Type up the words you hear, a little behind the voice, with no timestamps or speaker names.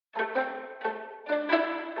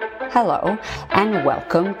Hello, and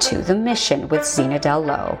welcome to The Mission with Zena Del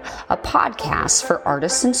Lowe, a podcast for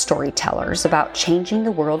artists and storytellers about changing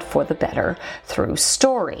the world for the better through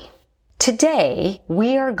story. Today,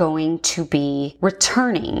 we are going to be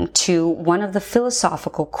returning to one of the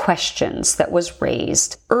philosophical questions that was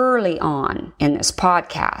raised early on in this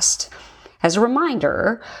podcast. As a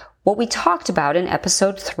reminder, what we talked about in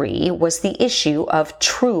episode 3 was the issue of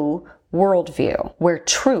true worldview, where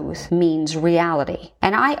truth means reality.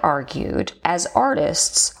 And I argued, as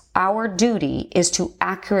artists, our duty is to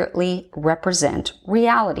accurately represent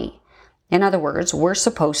reality. In other words, we're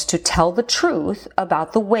supposed to tell the truth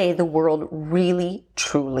about the way the world really,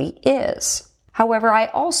 truly is. However, I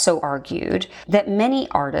also argued that many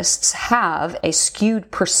artists have a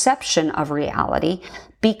skewed perception of reality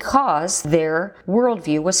because their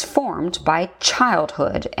worldview was formed by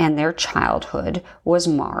childhood, and their childhood was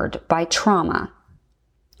marred by trauma.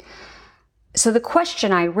 So the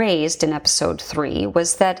question I raised in episode 3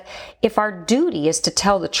 was that if our duty is to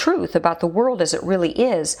tell the truth about the world as it really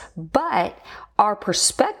is, but our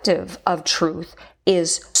perspective of truth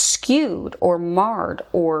is skewed or marred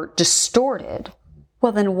or distorted,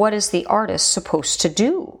 well, then what is the artist supposed to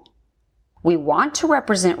do? We want to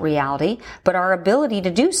represent reality, but our ability to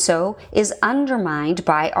do so is undermined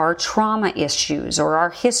by our trauma issues or our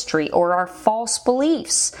history or our false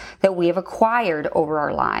beliefs that we have acquired over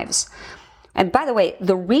our lives. And by the way,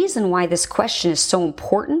 the reason why this question is so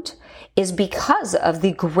important is because of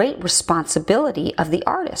the great responsibility of the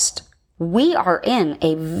artist. We are in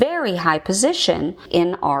a very high position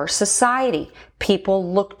in our society.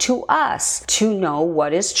 People look to us to know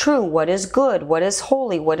what is true, what is good, what is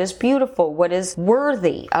holy, what is beautiful, what is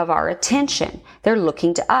worthy of our attention. They're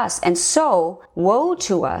looking to us. And so, woe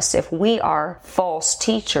to us if we are false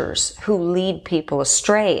teachers who lead people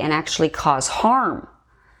astray and actually cause harm.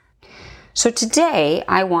 So today,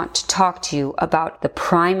 I want to talk to you about the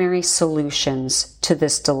primary solutions to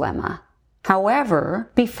this dilemma.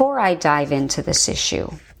 However, before I dive into this issue,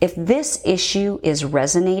 if this issue is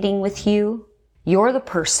resonating with you, you're the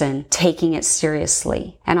person taking it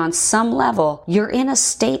seriously. And on some level, you're in a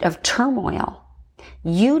state of turmoil.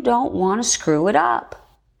 You don't want to screw it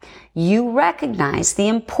up. You recognize the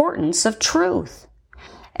importance of truth.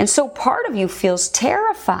 And so part of you feels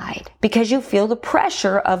terrified because you feel the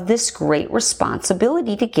pressure of this great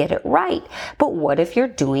responsibility to get it right. But what if you're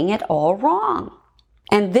doing it all wrong?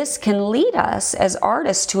 And this can lead us as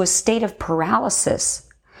artists to a state of paralysis.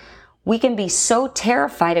 We can be so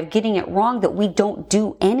terrified of getting it wrong that we don't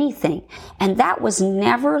do anything. And that was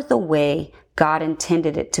never the way God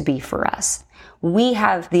intended it to be for us. We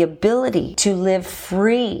have the ability to live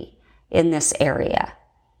free in this area.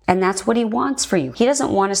 And that's what He wants for you. He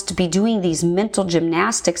doesn't want us to be doing these mental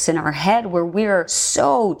gymnastics in our head where we're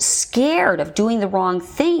so scared of doing the wrong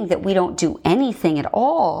thing that we don't do anything at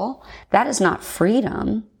all. That is not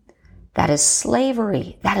freedom. That is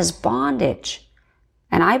slavery. That is bondage.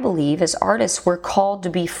 And I believe as artists, we're called to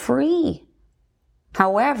be free.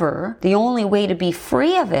 However, the only way to be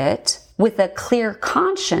free of it with a clear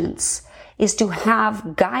conscience is to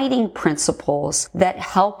have guiding principles that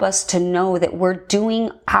help us to know that we're doing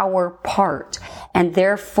our part. And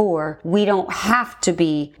therefore, we don't have to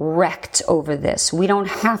be wrecked over this. We don't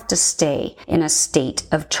have to stay in a state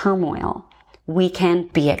of turmoil. We can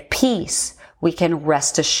be at peace. We can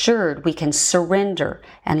rest assured. We can surrender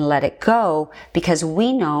and let it go because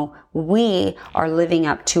we know we are living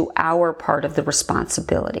up to our part of the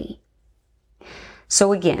responsibility.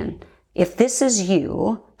 So again, if this is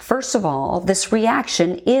you, first of all, this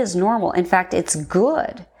reaction is normal. In fact, it's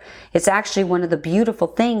good. It's actually one of the beautiful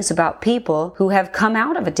things about people who have come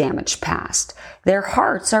out of a damaged past. Their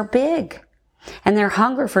hearts are big, and their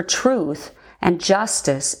hunger for truth and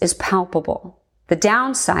justice is palpable. The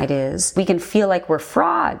downside is we can feel like we're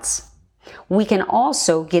frauds. We can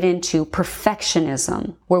also get into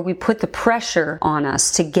perfectionism, where we put the pressure on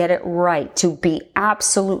us to get it right, to be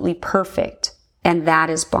absolutely perfect. And that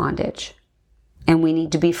is bondage. And we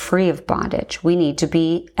need to be free of bondage. We need to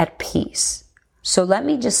be at peace. So let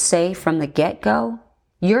me just say from the get-go,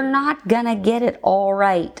 you're not gonna get it all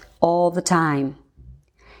right all the time.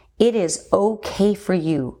 It is okay for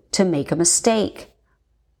you to make a mistake.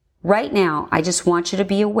 Right now, I just want you to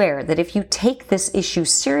be aware that if you take this issue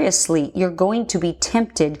seriously, you're going to be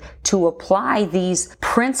tempted to apply these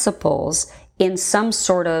principles in some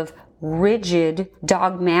sort of rigid,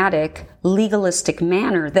 dogmatic, legalistic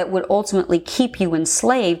manner that would ultimately keep you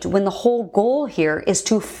enslaved when the whole goal here is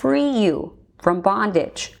to free you from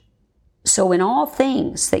bondage. So in all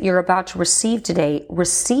things that you're about to receive today,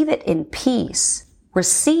 receive it in peace.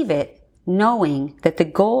 Receive it knowing that the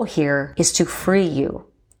goal here is to free you,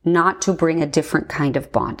 not to bring a different kind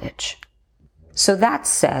of bondage. So that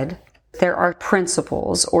said, there are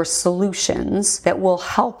principles or solutions that will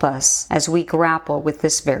help us as we grapple with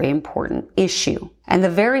this very important issue. And the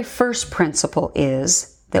very first principle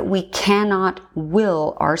is that we cannot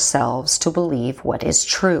will ourselves to believe what is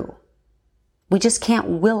true. We just can't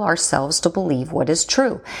will ourselves to believe what is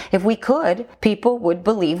true. If we could, people would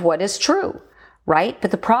believe what is true, right?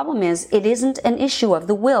 But the problem is, it isn't an issue of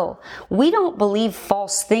the will. We don't believe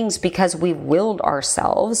false things because we've willed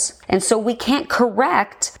ourselves. And so we can't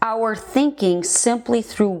correct our thinking simply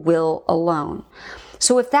through will alone.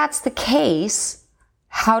 So if that's the case,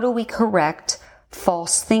 how do we correct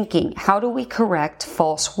false thinking? How do we correct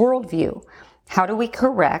false worldview? How do we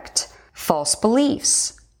correct false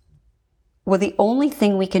beliefs? Well, the only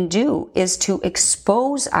thing we can do is to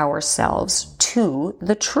expose ourselves to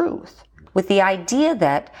the truth, with the idea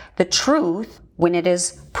that the truth, when it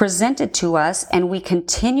is presented to us and we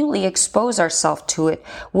continually expose ourselves to it,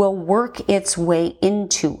 will work its way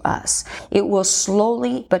into us. It will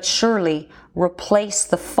slowly but surely replace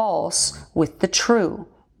the false with the true.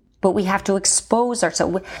 But we have to expose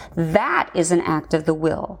ourselves. That is an act of the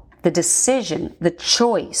will. The decision, the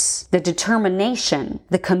choice, the determination,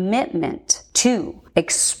 the commitment to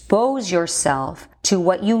expose yourself to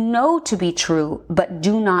what you know to be true, but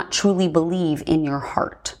do not truly believe in your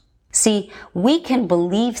heart. See, we can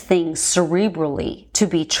believe things cerebrally to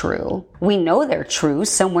be true. We know they're true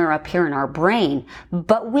somewhere up here in our brain,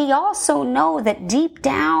 but we also know that deep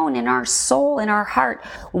down in our soul, in our heart,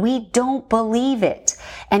 we don't believe it.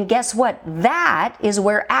 And guess what? That is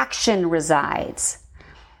where action resides.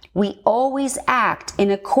 We always act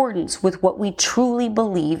in accordance with what we truly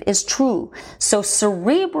believe is true. So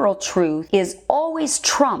cerebral truth is always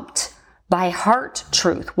trumped by heart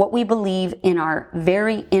truth, what we believe in our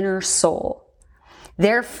very inner soul.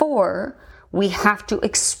 Therefore, we have to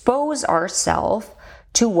expose ourselves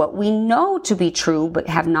to what we know to be true but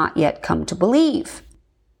have not yet come to believe.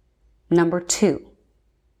 Number 2,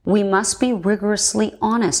 we must be rigorously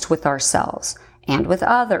honest with ourselves and with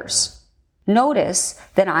others. Notice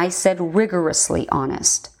that I said rigorously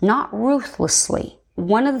honest, not ruthlessly.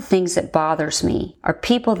 One of the things that bothers me are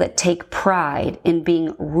people that take pride in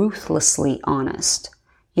being ruthlessly honest.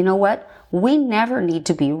 You know what? We never need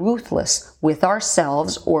to be ruthless with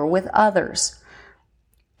ourselves or with others.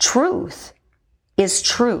 Truth is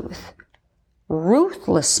truth.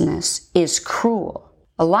 Ruthlessness is cruel.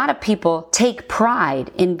 A lot of people take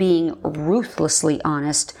pride in being ruthlessly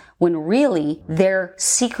honest when really they're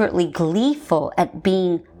secretly gleeful at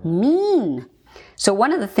being mean. So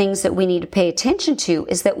one of the things that we need to pay attention to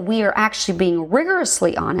is that we are actually being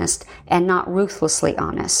rigorously honest and not ruthlessly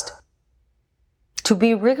honest. To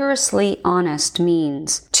be rigorously honest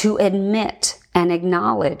means to admit and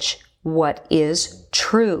acknowledge what is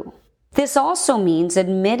true. This also means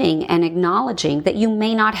admitting and acknowledging that you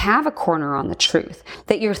may not have a corner on the truth,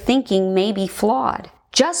 that your thinking may be flawed.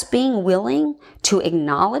 Just being willing to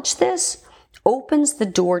acknowledge this opens the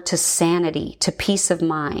door to sanity, to peace of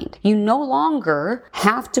mind. You no longer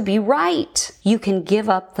have to be right. You can give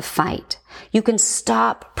up the fight. You can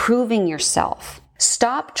stop proving yourself.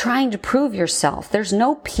 Stop trying to prove yourself. There's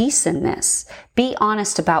no peace in this. Be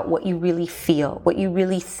honest about what you really feel, what you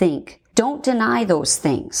really think. Don't deny those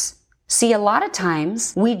things. See, a lot of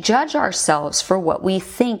times we judge ourselves for what we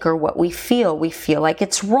think or what we feel. We feel like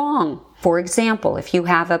it's wrong. For example, if you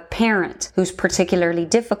have a parent who's particularly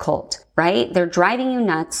difficult, right? They're driving you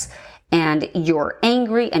nuts and you're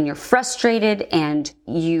angry and you're frustrated and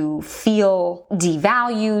you feel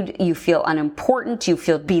devalued, you feel unimportant, you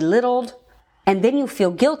feel belittled, and then you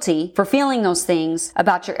feel guilty for feeling those things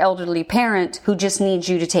about your elderly parent who just needs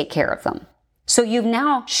you to take care of them. So you've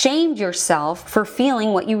now shamed yourself for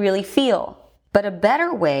feeling what you really feel. But a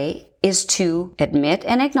better way is to admit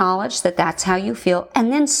and acknowledge that that's how you feel,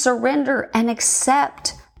 and then surrender and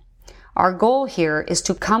accept. Our goal here is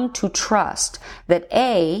to come to trust that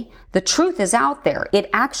A, the truth is out there. It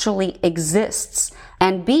actually exists.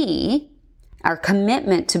 And B, our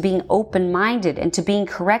commitment to being open-minded and to being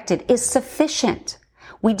corrected is sufficient.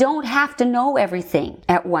 We don't have to know everything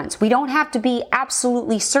at once. We don't have to be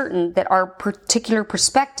absolutely certain that our particular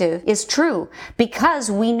perspective is true,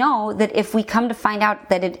 because we know that if we come to find out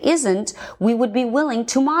that it isn't, we would be willing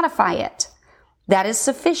to modify it. That is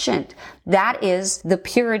sufficient. That is the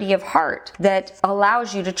purity of heart that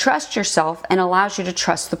allows you to trust yourself and allows you to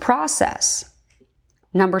trust the process.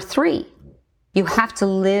 Number 3, you have to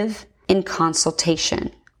live in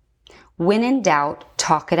consultation. When in doubt,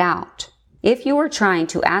 talk it out. If you are trying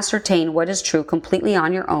to ascertain what is true completely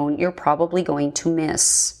on your own, you're probably going to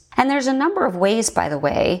miss. And there's a number of ways, by the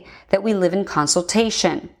way, that we live in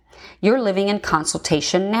consultation. You're living in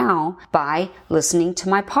consultation now by listening to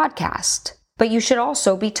my podcast. But you should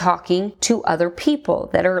also be talking to other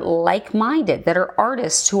people that are like-minded, that are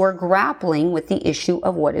artists who are grappling with the issue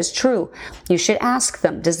of what is true. You should ask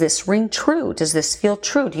them, does this ring true? Does this feel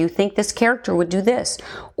true? Do you think this character would do this?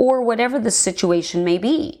 Or whatever the situation may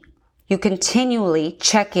be. You continually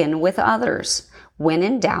check in with others. When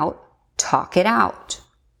in doubt, talk it out.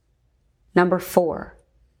 Number 4,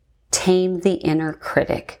 tame the inner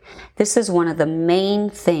critic. This is one of the main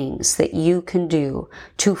things that you can do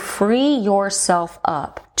to free yourself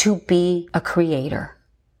up to be a creator.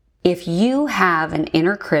 If you have an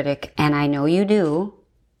inner critic, and I know you do,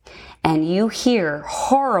 and you hear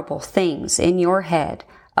horrible things in your head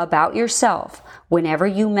about yourself whenever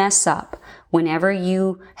you mess up, whenever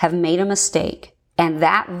you have made a mistake, and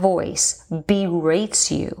that voice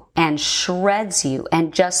berates you and shreds you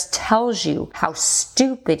and just tells you how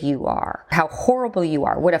stupid you are, how horrible you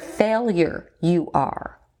are, what a failure you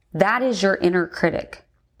are. That is your inner critic.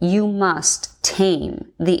 You must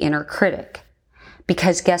tame the inner critic.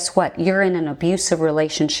 Because guess what? You're in an abusive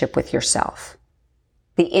relationship with yourself.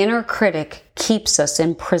 The inner critic keeps us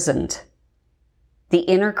imprisoned. The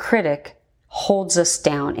inner critic holds us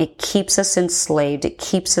down. It keeps us enslaved. It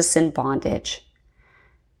keeps us in bondage.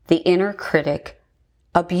 The inner critic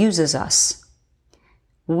abuses us.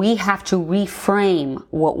 We have to reframe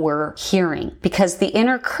what we're hearing because the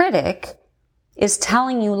inner critic is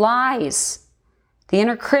telling you lies. The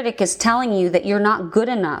inner critic is telling you that you're not good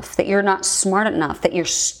enough, that you're not smart enough, that you're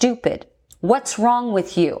stupid. What's wrong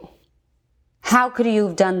with you? How could you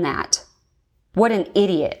have done that? What an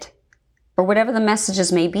idiot. Or whatever the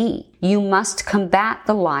messages may be. You must combat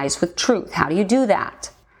the lies with truth. How do you do that?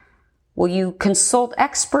 Well, you consult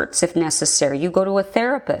experts if necessary. You go to a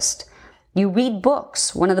therapist. You read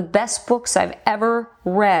books. One of the best books I've ever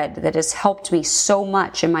read that has helped me so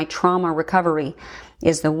much in my trauma recovery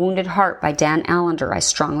is The Wounded Heart by Dan Allender. I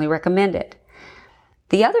strongly recommend it.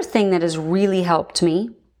 The other thing that has really helped me,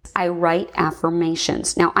 I write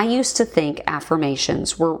affirmations. Now, I used to think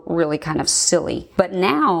affirmations were really kind of silly, but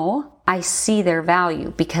now I see their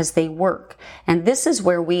value because they work. And this is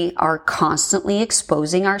where we are constantly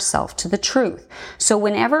exposing ourselves to the truth. So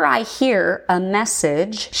whenever I hear a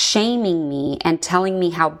message shaming me and telling me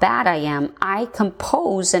how bad I am, I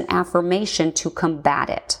compose an affirmation to combat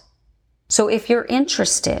it. So if you're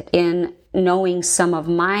interested in knowing some of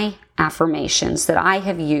my affirmations that I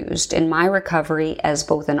have used in my recovery as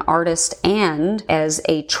both an artist and as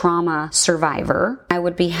a trauma survivor, I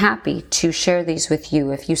would be happy to share these with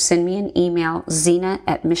you. If you send me an email,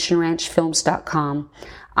 zena@missionranchfilms.com,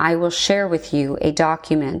 I will share with you a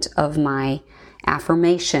document of my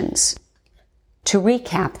affirmations. To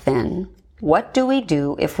recap then, what do we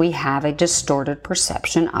do if we have a distorted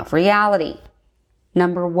perception of reality?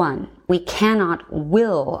 Number 1, we cannot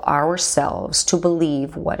will ourselves to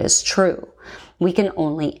believe what is true. We can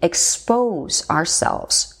only expose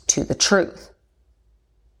ourselves to the truth.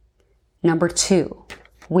 Number 2,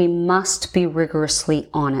 we must be rigorously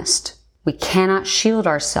honest. We cannot shield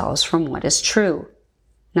ourselves from what is true.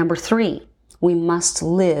 Number 3, we must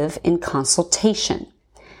live in consultation.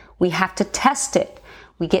 We have to test it.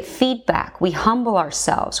 We get feedback. We humble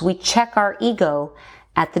ourselves. We check our ego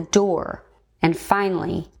at the door. And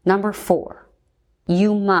finally, number 4,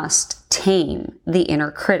 you must tame the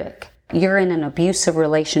inner critic. You're in an abusive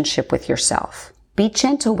relationship with yourself. Be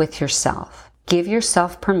gentle with yourself. Give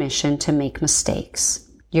yourself permission to make mistakes.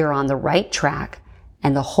 You're on the right track,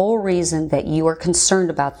 and the whole reason that you are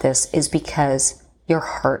concerned about this is because your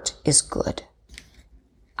heart is good.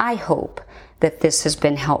 I hope that this has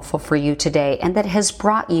been helpful for you today and that has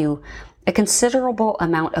brought you a considerable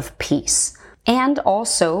amount of peace. And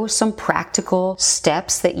also some practical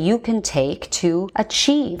steps that you can take to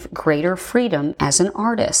achieve greater freedom as an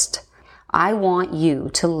artist. I want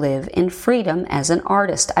you to live in freedom as an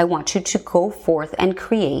artist. I want you to go forth and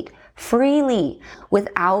create freely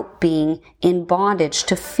without being in bondage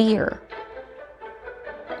to fear.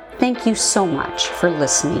 Thank you so much for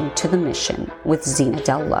listening to The Mission with Zena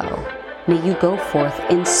Del Lowe. May you go forth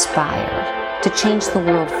inspired to change the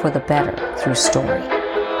world for the better through story.